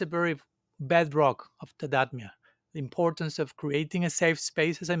 So that's a very bedrock of Tadatmya. The importance of creating a safe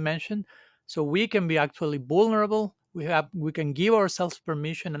space, as I mentioned, so we can be actually vulnerable. We can give ourselves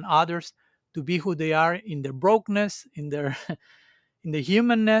permission and others to be who they are in their brokenness, in their in the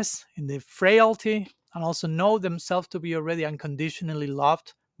humanness, in the frailty, and also know themselves to be already unconditionally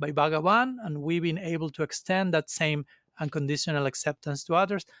loved by Bhagavan, and we've been able to extend that same unconditional acceptance to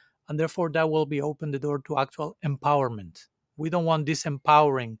others, and therefore that will be open the door to actual empowerment. We don't want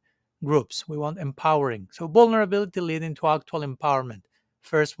disempowering groups. We want empowering. So vulnerability leading to actual empowerment.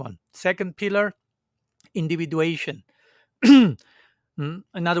 First one. Second pillar, individuation.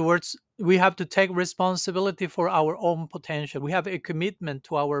 In other words, we have to take responsibility for our own potential. We have a commitment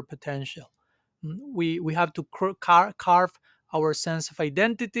to our potential. We have to carve our sense of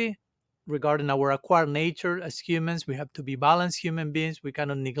identity regarding our acquired nature as humans. We have to be balanced human beings. We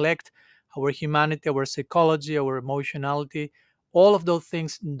cannot neglect our humanity, our psychology, our emotionality. All of those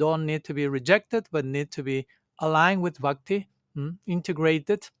things don't need to be rejected, but need to be aligned with bhakti,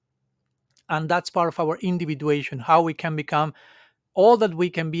 integrated. And that's part of our individuation, how we can become all that we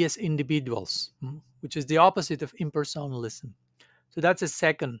can be as individuals, which is the opposite of impersonalism. So that's a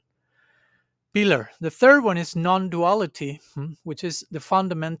second pillar. The third one is non duality, which is the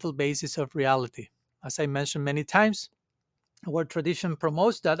fundamental basis of reality. As I mentioned many times, our tradition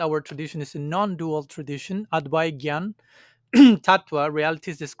promotes that. Our tradition is a non dual tradition. Advaita Tattva,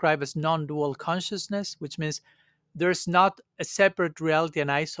 reality is described as non dual consciousness, which means there's not a separate reality, an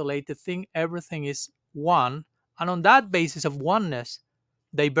isolated thing. Everything is one. And on that basis of oneness,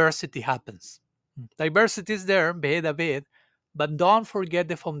 diversity happens. Diversity is there, Bheda Ved, but don't forget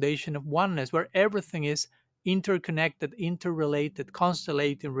the foundation of oneness, where everything is interconnected, interrelated,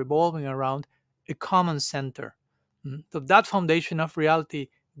 constellating, revolving around a common center. So that foundation of reality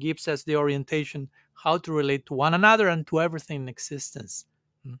gives us the orientation how to relate to one another and to everything in existence.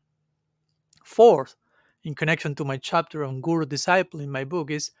 Mm. Fourth, in connection to my chapter on guru disciple in my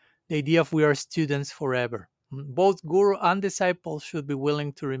book, is the idea of we are students forever. Both guru and disciple should be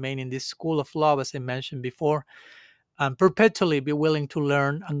willing to remain in this school of love, as I mentioned before, and perpetually be willing to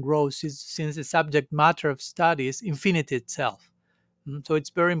learn and grow, since the subject matter of study is infinity itself. So it's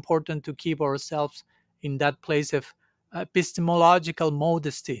very important to keep ourselves in that place of epistemological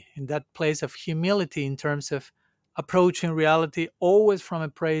modesty, in that place of humility in terms of approaching reality, always from a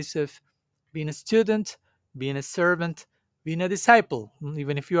place of being a student, being a servant, being a disciple.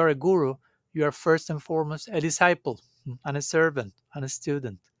 Even if you are a guru, you are first and foremost a disciple, and a servant and a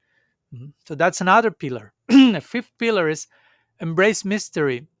student. So that's another pillar. A fifth pillar is embrace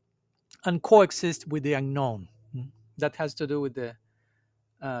mystery and coexist with the unknown. That has to do with the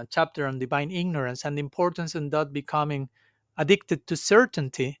chapter on divine ignorance and the importance of not becoming addicted to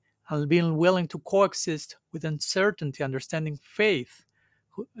certainty and being willing to coexist with uncertainty, understanding faith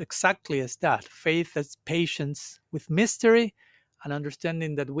exactly as that, faith as patience with mystery, and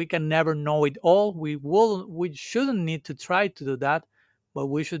understanding that we can never know it all. We shouldn't need to try to do that, but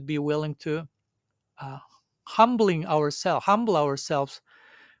we should be willing to uh, humble ourselves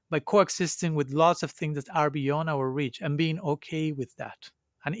by coexisting with lots of things that are beyond our reach and being okay with that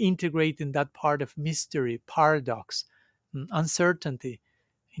and integrating that part of mystery, paradox, uncertainty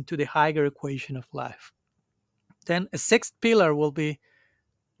into the higher equation of life. Then a sixth pillar will be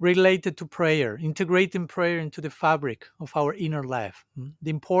related to prayer, integrating prayer into the fabric of our inner life.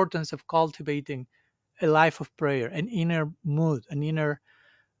 The importance of cultivating a life of prayer, an inner mood, an inner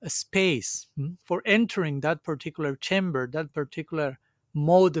space for entering that particular chamber, that particular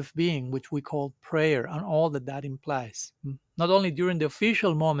mode of being, which we call prayer, and all that that implies. Not only during the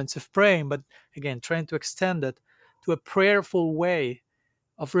official moments of praying, but again, trying to extend it to a prayerful way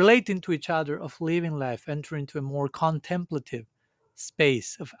of relating to each other, of living life, entering into a more contemplative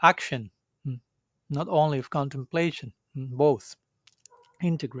space of action, mm, not only of contemplation, both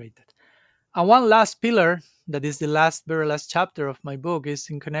integrated. And one last pillar, that is the very last chapter of my book, is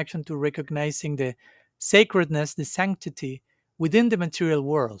in connection to recognizing the sacredness, the sanctity within the material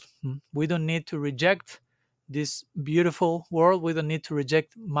world. We don't need to reject this beautiful world. We don't need to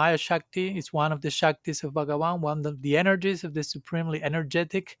reject Maya Shakti. It's one of the Shaktis of Bhagavan, one of the energies of the supremely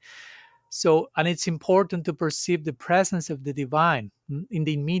energetic. So, and it's important to perceive the presence of the divine in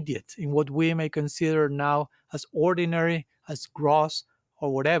the immediate, in what we may consider now as ordinary, as gross,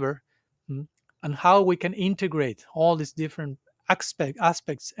 or whatever, mm, and how we can integrate all these different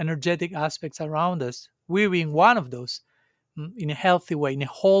aspects, energetic aspects around us, we being one of those, in a healthy way, in a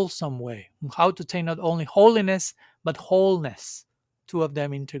wholesome way. How to attain not only holiness, but wholeness, two of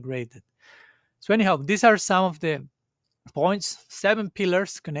them integrated. So, anyhow, these are some of the points, seven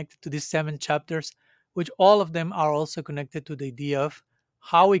pillars connected to these seven chapters, which all of them are also connected to the idea of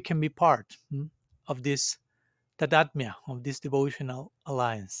how we can be part of this tadatmya, of this devotional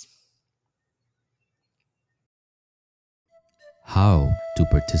alliance. How to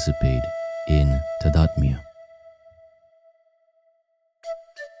participate in TADATMYA.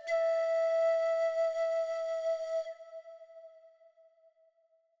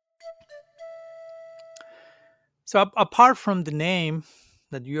 So, apart from the name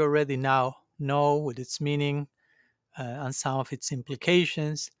that you already now know with its meaning and some of its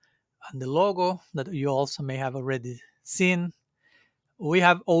implications, and the logo that you also may have already seen, we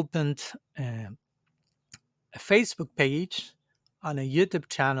have opened a Facebook page and a YouTube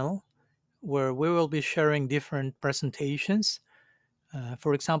channel where we will be sharing different presentations.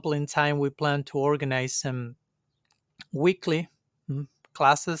 For example, in time, we plan to organize some weekly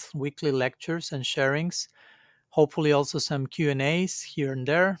classes, weekly lectures and sharings. Hopefully, also some Q and A's here and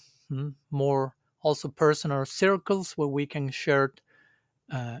there. More also personal circles where we can share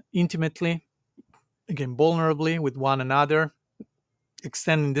intimately, again, vulnerably with one another,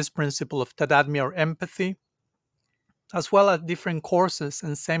 extending this principle of tadatmya or empathy, as well as different courses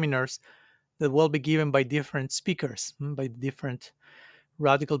and seminars that will be given by different speakers, by different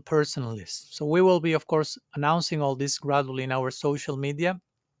radical personalists. So we will be, of course, announcing all this gradually in our social media.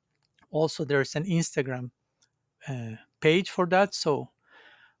 Also, there's an Instagram page for that. So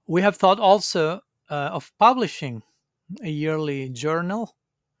we have thought also of publishing a yearly journal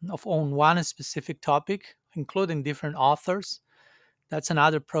of on one specific topic, including different authors. That's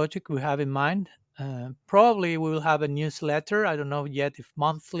another project we have in mind. Probably we will have a newsletter. I don't know yet if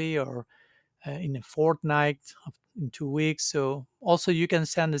monthly or in a fortnight, in 2 weeks. So also you can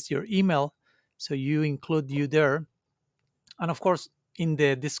send us your email, so you include you there. And of course, in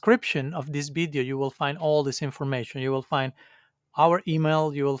the description of this video, you will find all this information. You will find our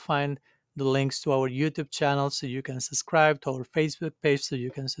email. You will find the links to our YouTube channel, so you can subscribe, to our Facebook page, so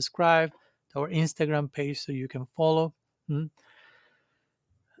you can subscribe, to our Instagram page, so you can follow. Mm.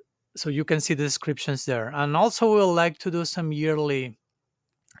 So you can see the descriptions there. And also, we'll like to do some yearly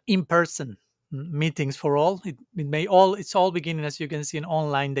in-person meetings for all. It may all it's all beginning, as you can see, in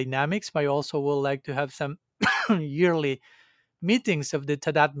online dynamics, but I also will like to have some yearly meetings of the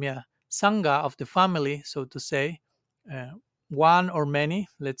Tadatmya Sangha of the family, so to say, uh, one or many.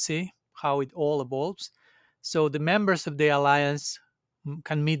 Let's see how it all evolves. So the members of the alliance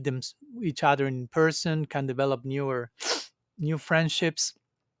can meet each other in person, can develop new friendships,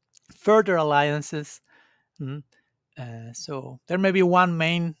 further alliances. mm. So there may be one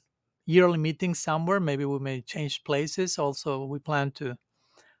main yearly meeting somewhere. Maybe we may change places. Also, we plan to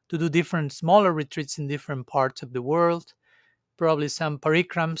do different smaller retreats in different parts of the world. Probably some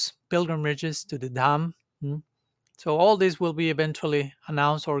parikrams, pilgrimages to the Dham. mm. So all this will be eventually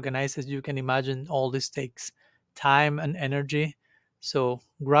announced, organized. As you can imagine, all this takes time and energy. So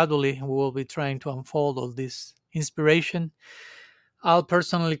gradually, we will be trying to unfold all this inspiration. I'll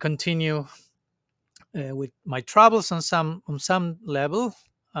personally continue with my travels on some level,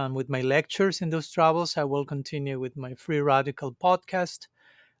 and with my lectures in those travels. I will continue with my Free Radical podcast,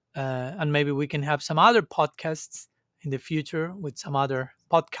 and maybe we can have some other podcasts in the future with some other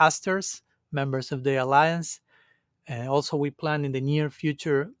podcasters, members of the alliance. Also, we plan in the near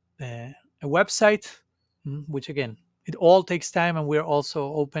future a website, which again, it all takes time, and we're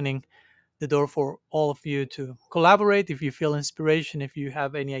also opening the door for all of you to collaborate. If you feel inspiration, if you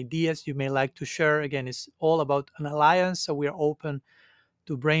have any ideas you may like to share, again, it's all about an alliance, so we are open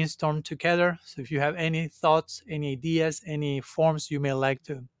to brainstorm together. So if you have any thoughts, any ideas, any forms you may like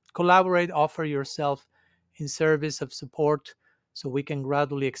to collaborate, offer yourself in service of support, so we can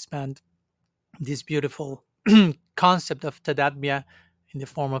gradually expand this beautiful concept of Tadatmya in the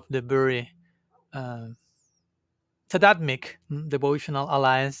form of the very uh, Tadatmic devotional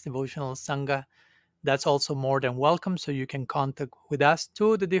alliance, devotional sangha. That's also more than welcome. So you can contact with us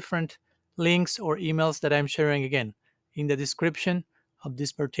to the different links or emails that I'm sharing. Again, in the description of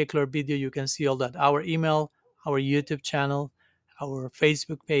this particular video, you can see all that: our email, our YouTube channel, our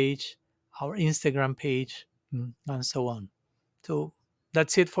Facebook page, our Instagram page, and so on. So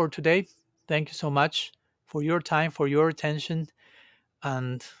that's it for today. Thank you so much for your time, for your attention,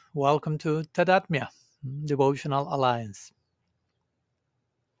 and welcome to Tadatmya, Devotional Alliance.